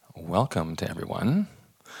welcome to everyone.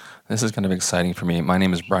 This is kind of exciting for me. My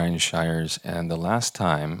name is Brian Shiers, and the last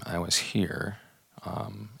time I was here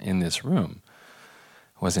in this room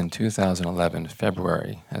was in 2011,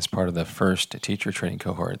 February, as part of the first teacher training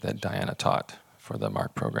cohort that Diana taught for the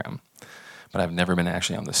MARC program. But I've never been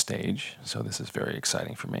actually on the stage, so this is very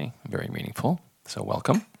exciting for me, very meaningful. So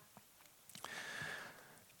welcome.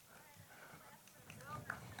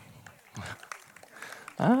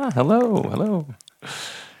 Hello.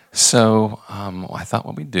 So I thought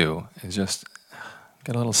what we'd do is just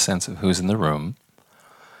get a little sense of who's in the room,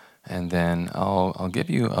 and then I'll give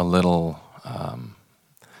you a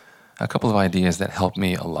couple of ideas that help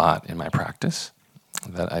me a lot in my practice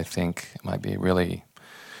that I think might be really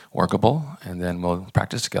workable, and then we'll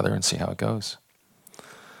practice together and see how it goes.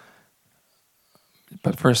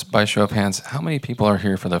 But first, by show of hands, how many people are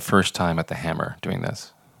here for the first time at the Hammer doing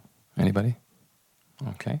this? Anybody?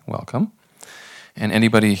 Okay, welcome. And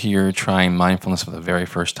anybody here trying mindfulness for the very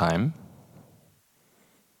first time?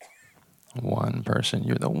 One person.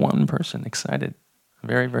 You're the one person. Excited.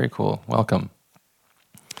 Very, very cool. Welcome.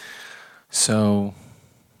 So,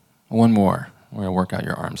 one more. We're going to work out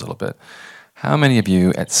your arms a little bit. How many of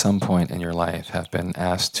you at some point in your life have been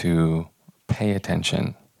asked to pay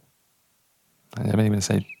attention? Anybody going to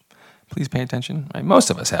say, please pay attention? Right? Most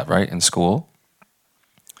of us have, right? In school.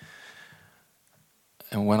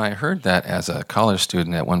 And when I heard that as a college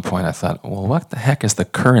student at one point, I thought, well, what the heck is the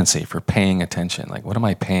currency for paying attention? Like, what am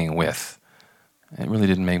I paying with? It really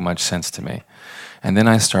didn't make much sense to me. And then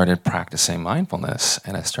I started practicing mindfulness,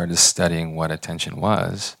 and I started studying what attention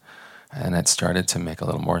was, and it started to make a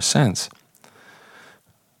little more sense.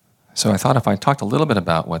 So I thought if I talked a little bit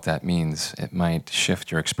about what that means, it might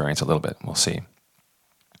shift your experience a little bit. We'll see.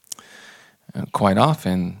 Quite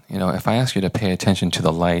often, if I ask you to pay attention to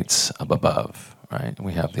the lights up above, right?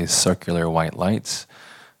 We have these circular white lights.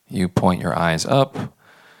 You point your eyes up,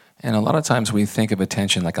 and a lot of times we think of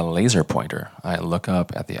attention like a laser pointer. I look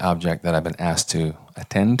up at the object that I've been asked to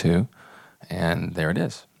attend to, and there it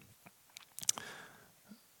is.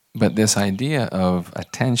 But this idea of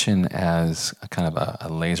attention as a kind of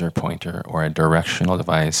a laser pointer or a directional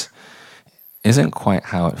device isn't quite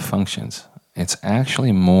how it functions. It's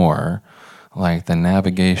actually more like the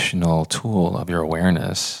navigational tool of your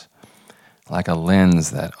awareness, like a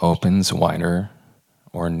lens that opens wider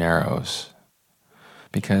or narrows.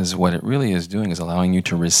 Because what it really is doing is allowing you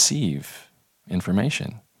to receive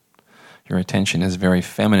information. Your attention is very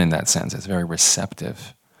feminine in that sense. It's very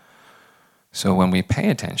receptive. So when we pay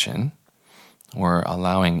attention, we're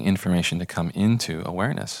allowing information to come into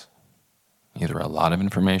awareness. Either a lot of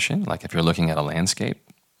information, like if you're looking at a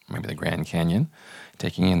landscape, maybe the Grand Canyon,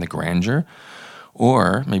 taking in the grandeur,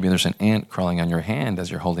 or maybe there's an ant crawling on your hand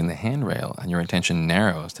as you're holding the handrail, and your attention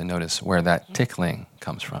narrows to notice where that tickling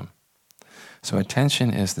comes from. So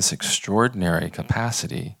attention is this extraordinary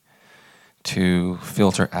capacity to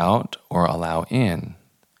filter out or allow in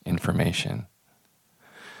information.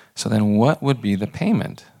 So then what would be the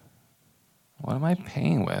payment? What am I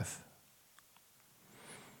paying with?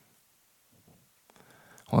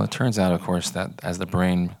 Well, it turns out, of course, that as the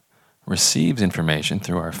brain receives information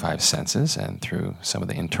through our five senses and through some of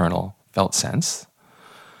the internal felt sense,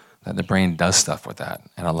 that the brain does stuff with that.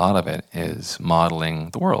 And a lot of it is modeling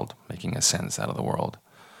the world, making a sense out of the world.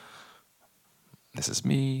 This is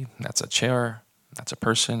me, that's a chair, that's a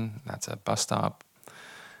person, that's a bus stop.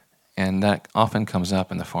 And that often comes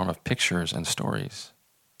up in the form of pictures and stories.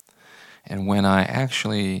 And when I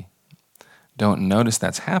actually don't notice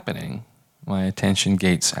that's happening, my attention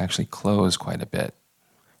gates actually close quite a bit,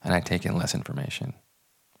 and I take in less information.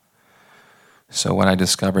 So what I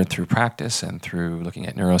discovered through practice and through looking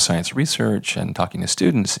at neuroscience research and talking to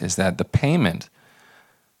students is that the payment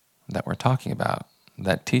that we're talking about,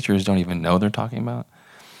 that teachers don't even know they're talking about,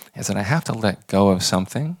 is that I have to let go of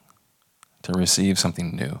something to receive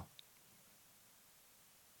something new.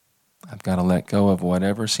 I've got to let go of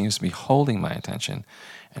whatever seems to be holding my attention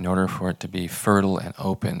in order for it to be fertile and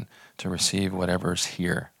open to receive whatever's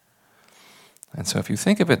here. And so if you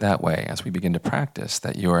think of it that way, as we begin to practice,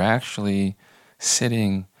 that you are actually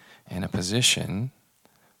sitting in a position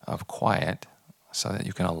of quiet so that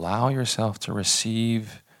you can allow yourself to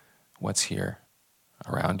receive what's here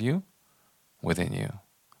around you, within you.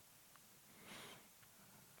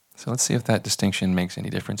 So let's see if that distinction makes any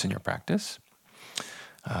difference in your practice.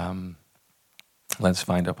 Let's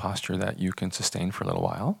find a posture that you can sustain for a little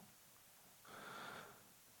while.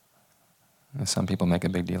 And some people make a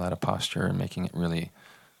big deal out of posture and making it really,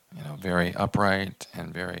 very upright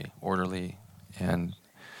and very orderly. And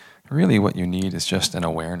really what you need is just an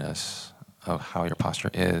awareness of how your posture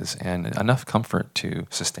is and enough comfort to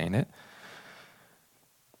sustain it.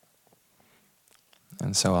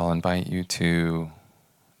 And so I'll invite you to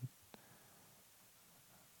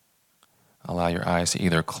allow your eyes to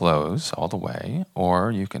either close all the way,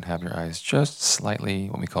 or you can have your eyes just slightly,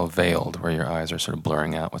 what we call veiled, where your eyes are sort of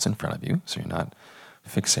blurring out what's in front of you, so you're not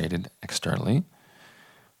fixated externally.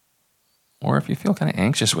 Or if you feel kind of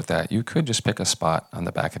anxious with that, you could just pick a spot on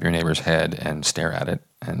the back of your neighbor's head and stare at it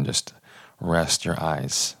and just rest your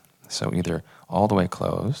eyes. So either all the way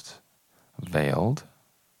closed, veiled,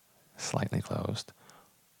 slightly closed,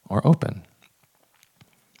 or open.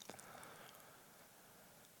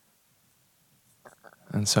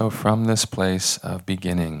 And so from this place of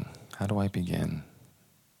beginning, how do I begin?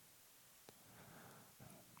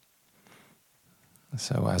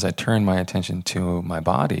 So as I turn my attention to my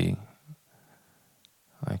body,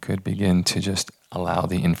 I could begin to just allow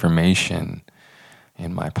the information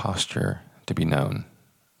in my posture to be known.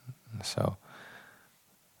 So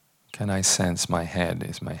can I sense my head?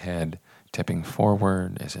 Is my head tipping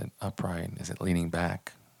forward? Is it upright? Is it leaning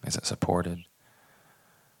back? Is it supported?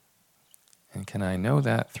 And can I know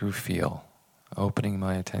that through feel, opening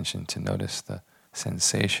my attention to notice the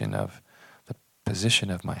sensation of the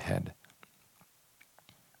position of my head?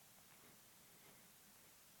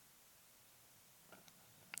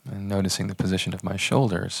 And noticing the position of my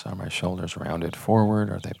shoulders. Are my shoulders rounded forward?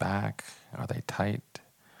 Are they back? Are they tight?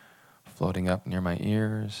 Floating up near my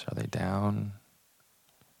ears? Are they down?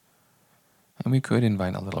 And we could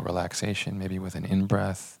invite a little relaxation, maybe with an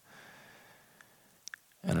in-breath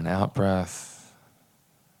and an out-breath,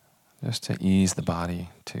 just to ease the body,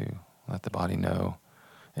 to let the body know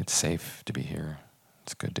it's safe to be here.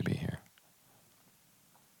 It's good to be here.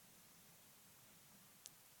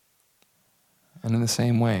 And in the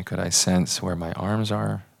same way, could I sense where my arms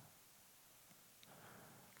are,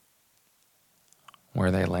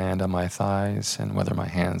 where they land on my thighs, and whether my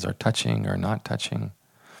hands are touching or not touching?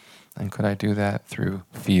 And could I do that through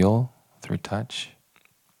feel, through touch?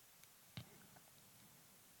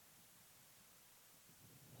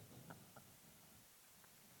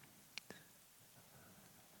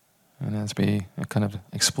 And as we kind of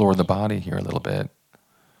explore the body here a little bit,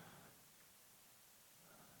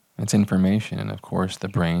 it's information, and of course the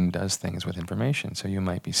brain does things with information. So you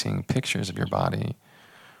might be seeing pictures of your body,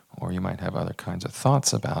 or you might have other kinds of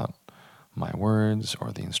thoughts about my words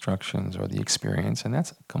or the instructions or the experience, and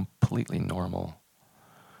that's completely normal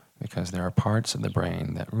because there are parts of the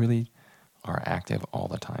brain that really are active all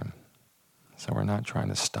the time. So we're not trying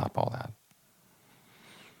to stop all that.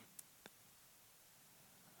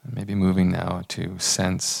 And maybe moving now to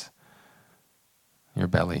sense your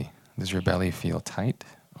belly. Does your belly feel tight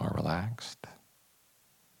or relaxed?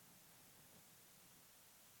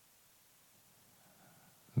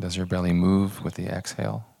 Does your belly move with the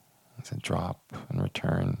exhale? Does it drop and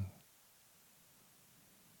return?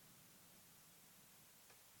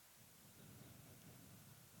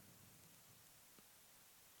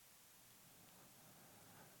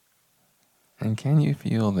 And can you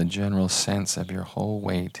feel the general sense of your whole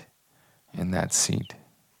weight in that seat?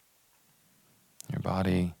 Your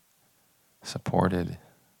body supported,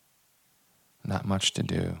 not much to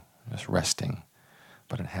do, just resting,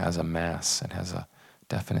 but it has a mass, it has a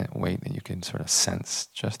definite weight that you can sort of sense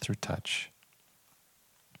just through touch.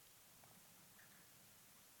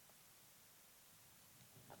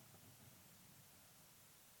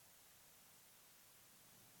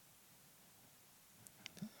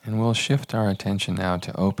 And we'll shift our attention now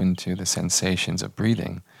to open to the sensations of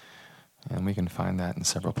breathing. And we can find that in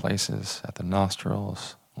several places, at the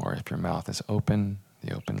nostrils, or if your mouth is open,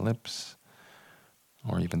 the open lips,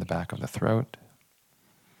 or even the back of the throat,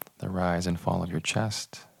 the rise and fall of your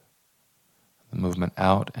chest, the movement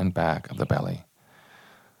out and back of the belly.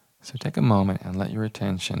 So take a moment and let your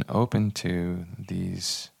attention open to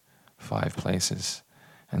these 5 places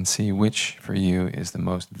and see which for you is the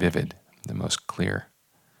most vivid, the most clear.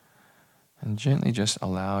 And gently just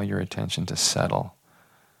allow your attention to settle,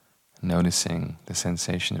 noticing the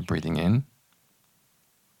sensation of breathing in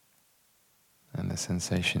and the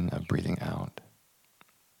sensation of breathing out.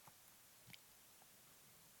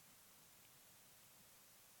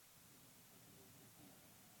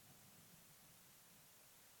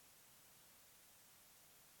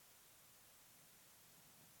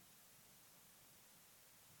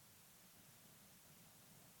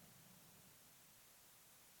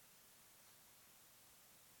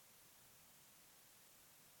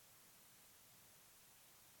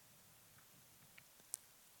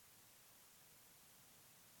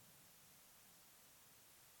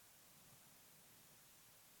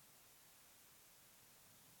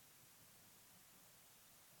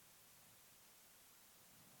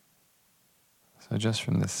 So just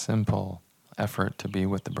from this simple effort to be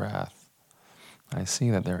with the breath, I see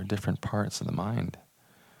that there are different parts of the mind.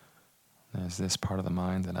 There's this part of the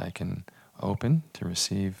mind that I can open to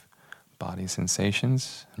receive body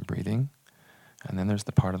sensations and breathing. And then there's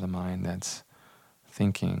the part of the mind that's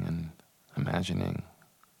thinking and imagining,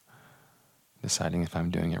 deciding if I'm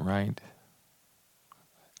doing it right,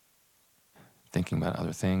 thinking about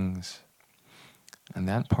other things. And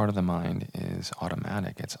that part of the mind is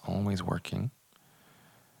automatic. It's always working.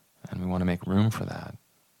 And we want to make room for that.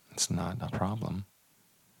 It's not a problem.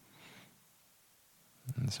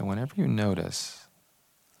 And so whenever you notice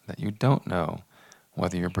that you don't know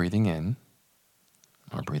whether you're breathing in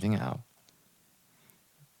or breathing out,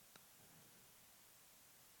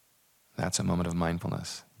 that's a moment of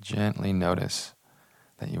mindfulness. Gently notice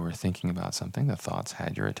that you were thinking about something, the thoughts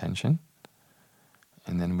had your attention,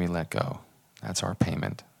 and then we let go. That's our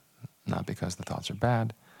payment, not because the thoughts are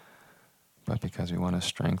bad, but because we want to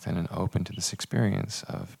strengthen and open to this experience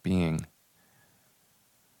of being.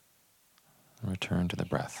 Return to the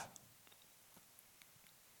breath.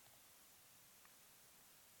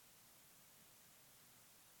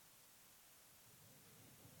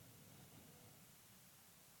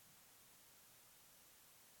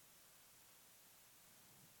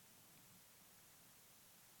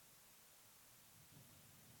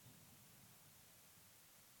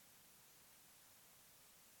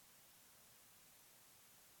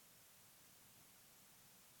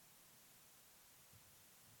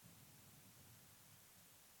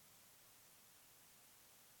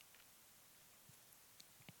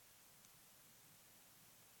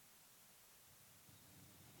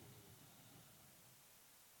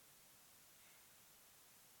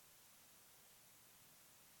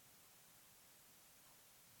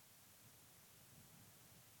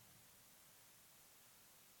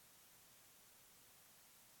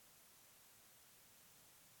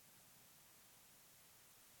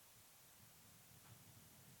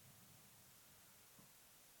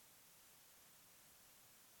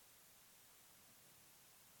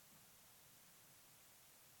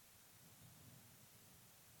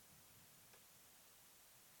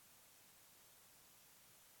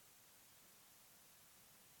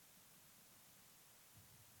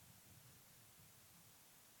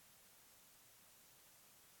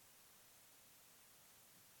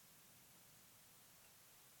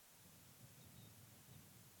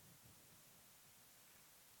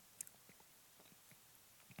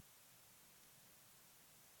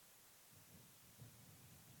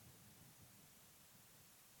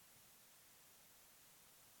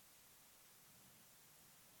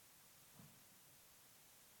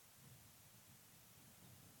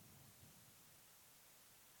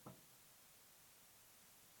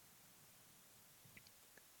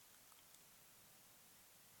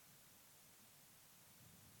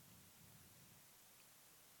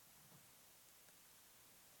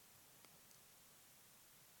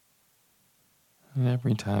 And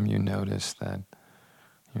every time you notice that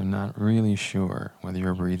you're not really sure whether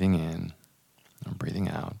you're breathing in or breathing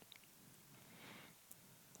out,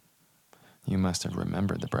 you must have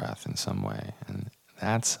remembered the breath in some way. And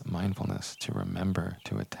that's mindfulness, to remember,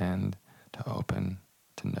 to attend, to open,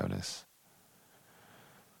 to notice.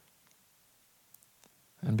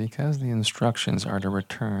 And because the instructions are to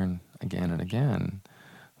return again and again,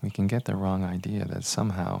 we can get the wrong idea that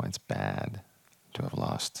somehow it's bad to have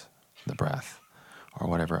lost the breath or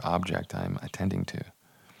whatever object I'm attending to.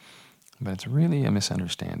 But it's really a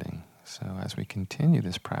misunderstanding. So as we continue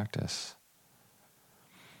this practice,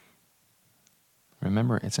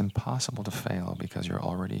 remember, it's impossible to fail because you're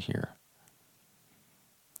already here.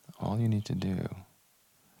 All you need to do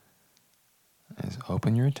is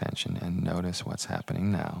open your attention and notice what's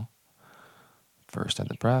happening now. First at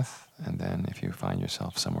the breath, and then if you find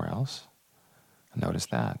yourself somewhere else, notice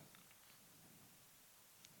that.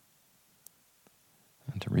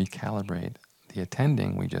 And to recalibrate the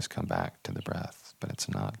attending, we just come back to the breath. But it's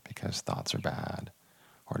not because thoughts are bad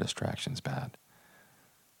or distractions bad.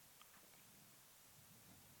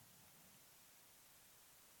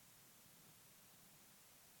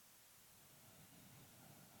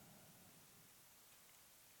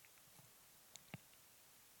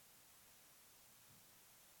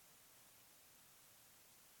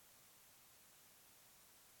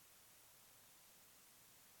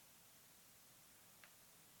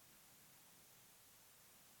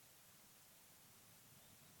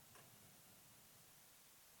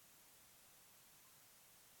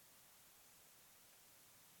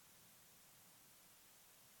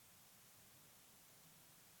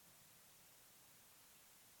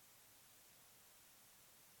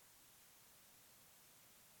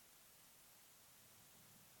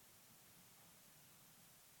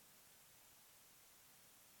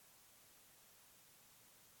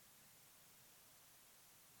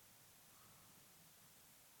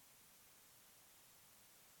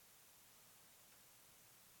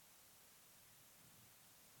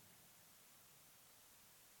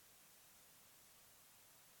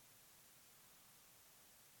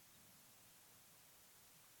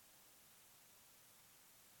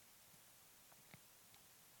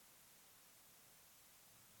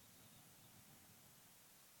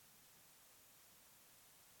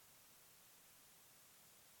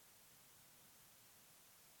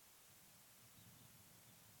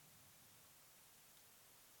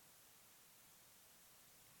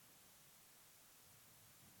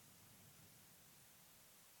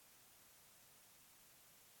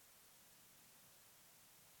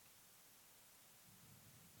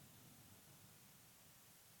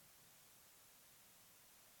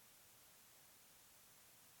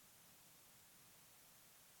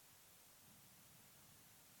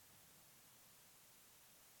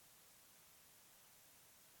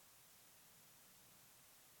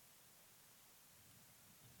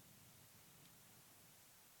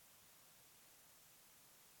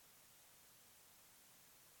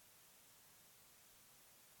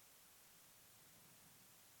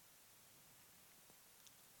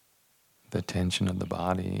 The tension of the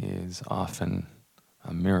body is often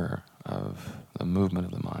a mirror of the movement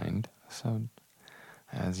of the mind. So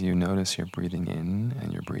as you notice you're breathing in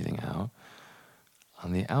and you're breathing out,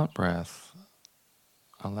 on the out breath,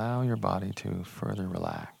 allow your body to further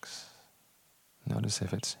relax. Notice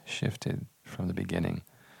if it's shifted from the beginning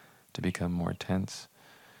to become more tense.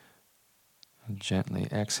 And gently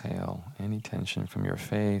exhale any tension from your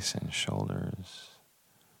face and shoulders,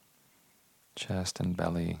 chest and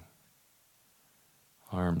belly,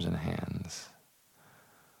 arms and hands.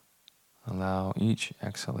 Allow each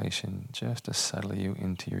exhalation just to settle you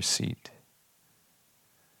into your seat.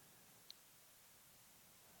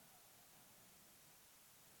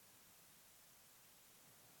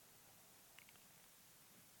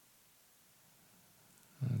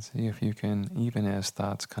 And see if you can, even as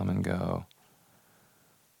thoughts come and go,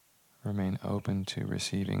 remain open to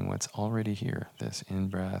receiving what's already here, this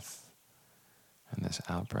in-breath and this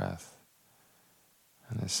out-breath,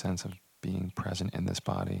 and this sense of being present in this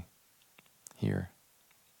body, here.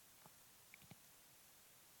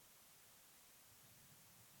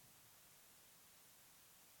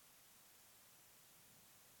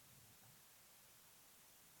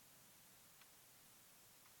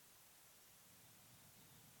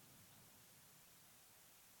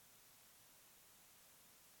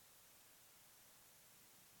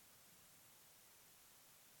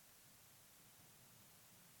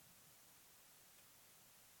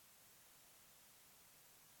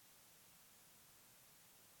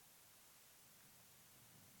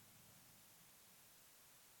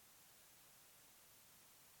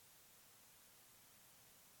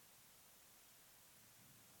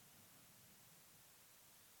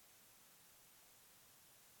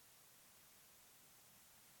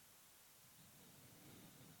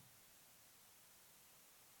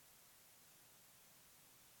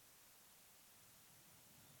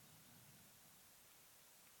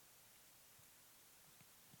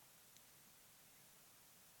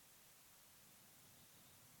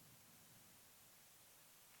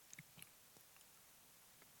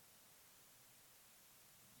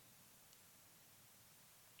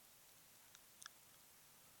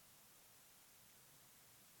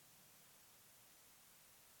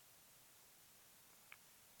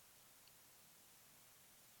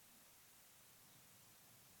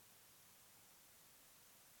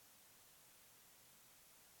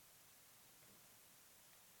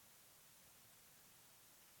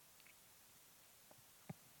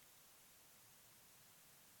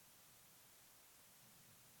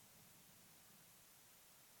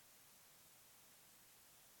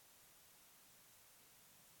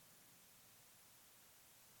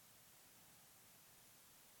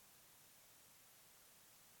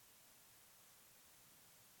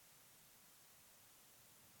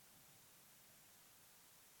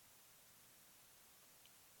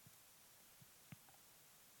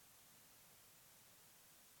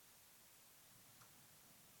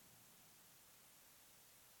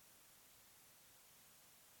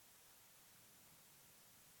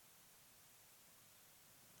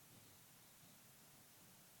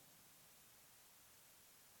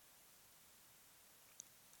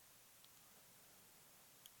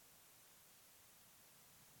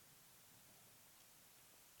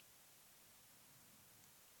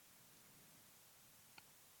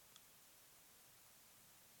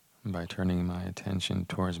 By turning my attention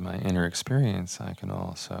towards my inner experience, I can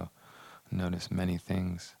also notice many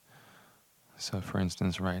things. So for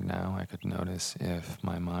instance, right now, I could notice if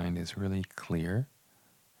my mind is really clear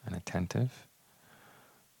and attentive,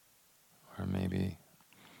 or maybe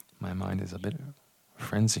my mind is a bit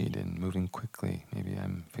frenzied and moving quickly. Maybe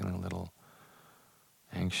I'm feeling a little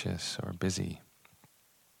anxious or busy.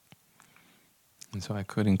 And so I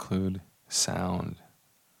could include sound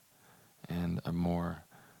and a more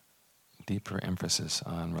deeper emphasis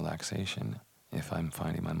on relaxation if I'm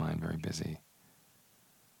finding my mind very busy.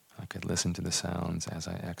 I could listen to the sounds as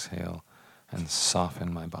I exhale and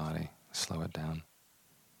soften my body, slow it down.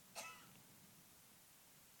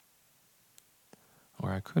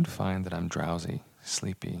 Or I could find that I'm drowsy,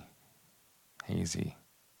 sleepy, hazy.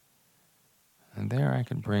 And there I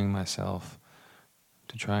could bring myself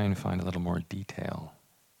to try and find a little more detail.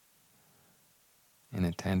 In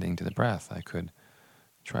attending to the breath, I could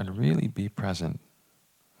try to really be present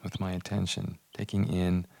with my attention, taking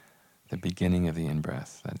in the beginning of the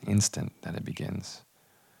in-breath, that instant that it begins,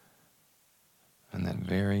 and that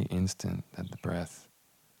very instant that the breath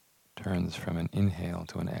turns from an inhale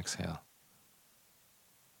to an exhale.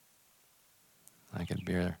 I could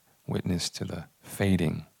bear witness to the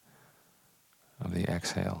fading of the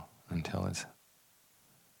exhale until it's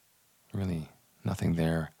really nothing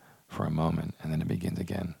there for a moment, and then it begins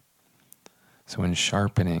again. So in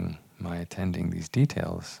sharpening my attending these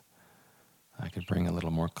details, I could bring a little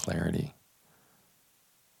more clarity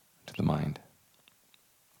to the mind.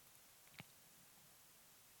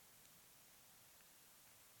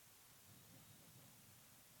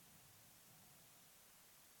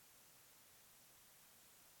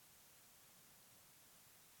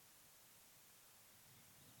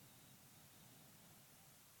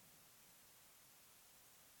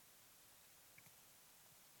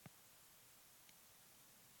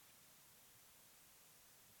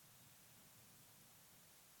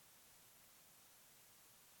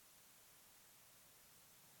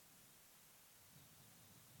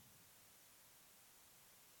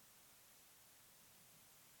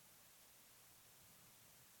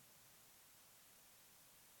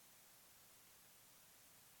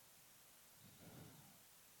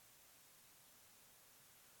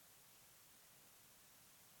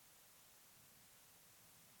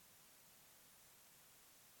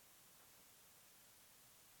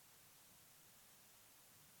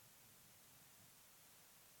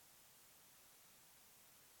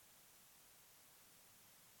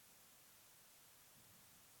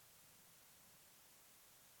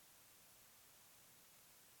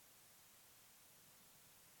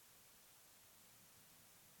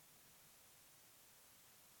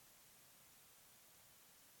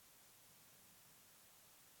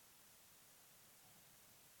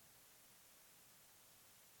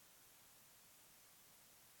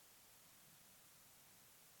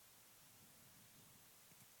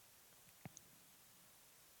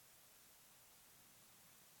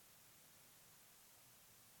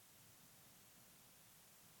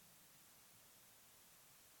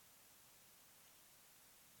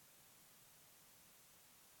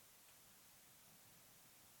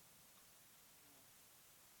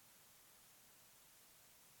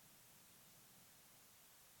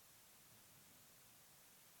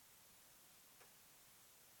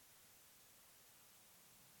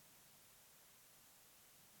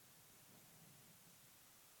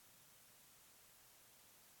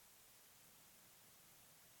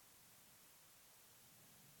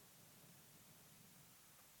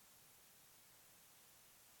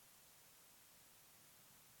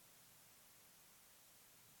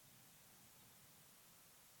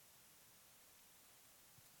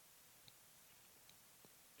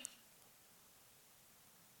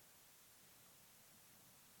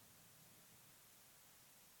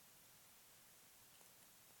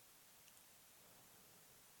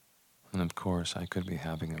 And of course, I could be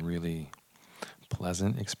having a really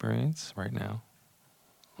pleasant experience right now,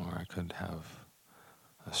 or I could have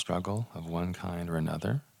a struggle of one kind or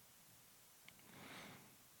another.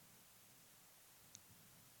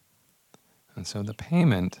 And so the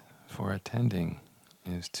payment for attending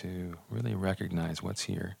is to really recognize what's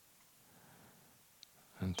here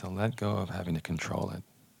and to let go of having to control it,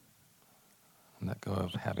 let go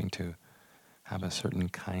of having to have a certain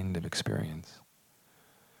kind of experience,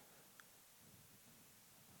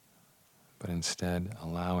 but instead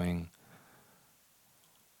allowing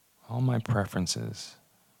all my preferences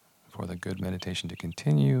for the good meditation to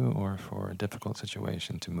continue or for a difficult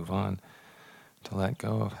situation to move on, to let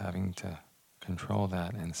go of having to control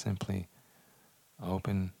that and simply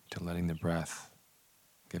open to letting the breath,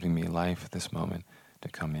 giving me life at this moment, to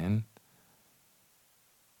come in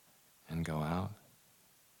and go out.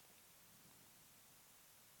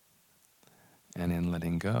 And in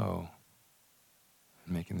letting go,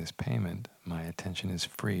 making this payment, my attention is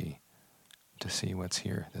free to see what's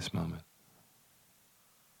here this moment.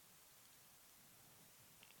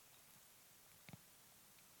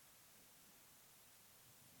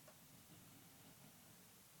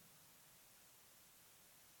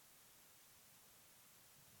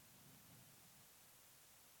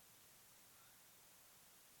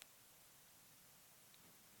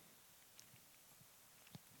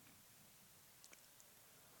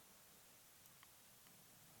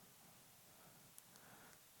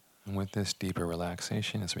 And with this deeper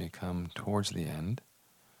relaxation, as we come towards the end,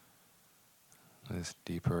 this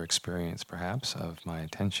deeper experience perhaps of my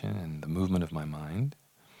attention and the movement of my mind,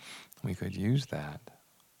 we could use that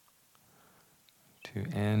to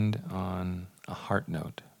end on a heart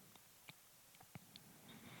note.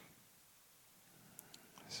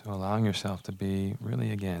 So allowing yourself to be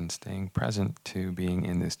really, again, staying present to being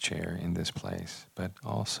in this chair, in this place, but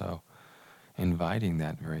also inviting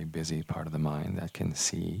that very busy part of the mind that can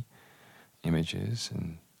see images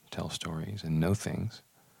and tell stories and know things.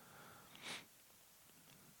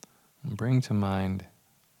 Bring to mind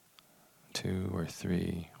 2 or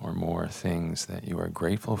 3 or more things that you are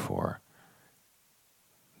grateful for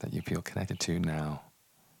that you feel connected to now.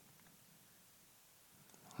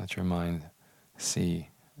 Let your mind see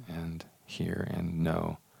and hear and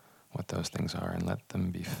know what those things are, and let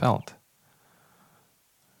them be felt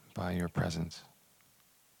by your presence.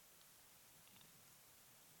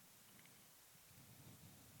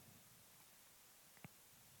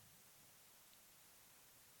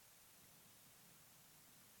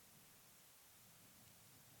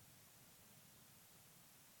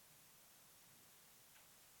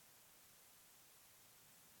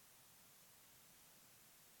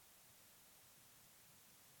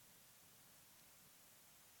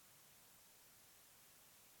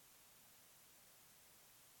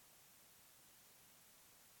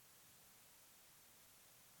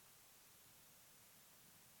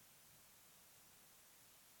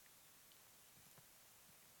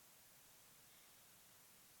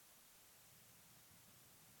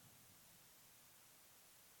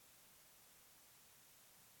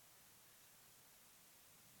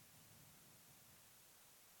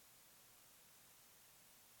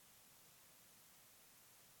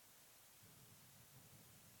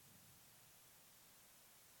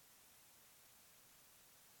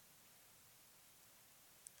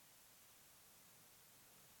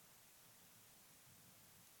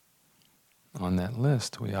 On that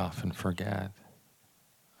list, we often forget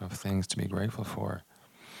of things to be grateful for.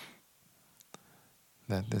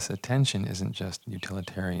 That this attention isn't just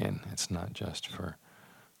utilitarian. It's not just for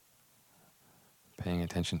paying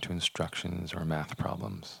attention to instructions or math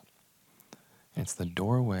problems. It's the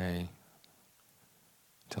doorway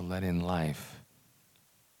to let in life,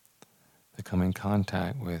 to come in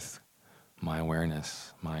contact with my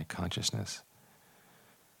awareness, my consciousness.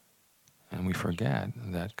 And we forget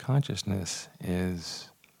that consciousness is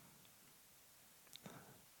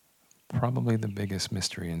probably the biggest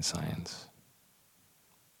mystery in science.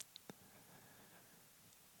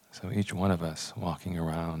 So each one of us walking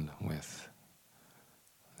around with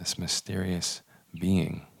this mysterious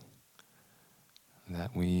being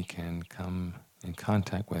that we can come in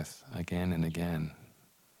contact with again and again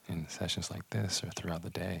in sessions like this or throughout the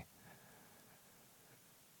day.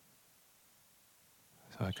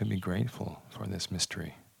 So I could be grateful for this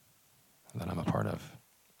mystery that I'm a part of.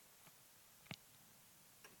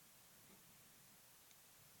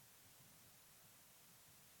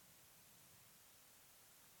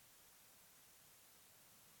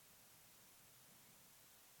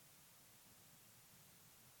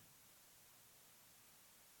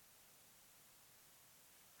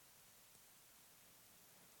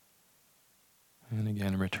 And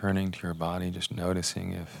again, returning to your body, just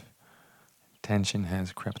noticing if tension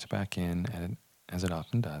has crept back in, as it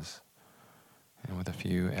often does. And with a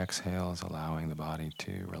few exhales, allowing the body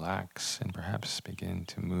to relax and perhaps begin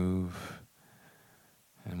to move.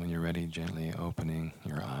 And when you're ready, gently opening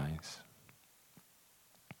your eyes.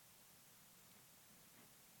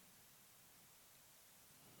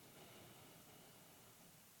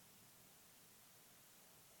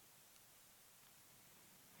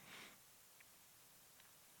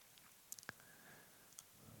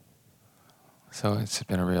 So it's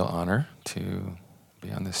been a real honor to be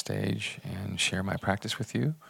on this stage and share my practice with you.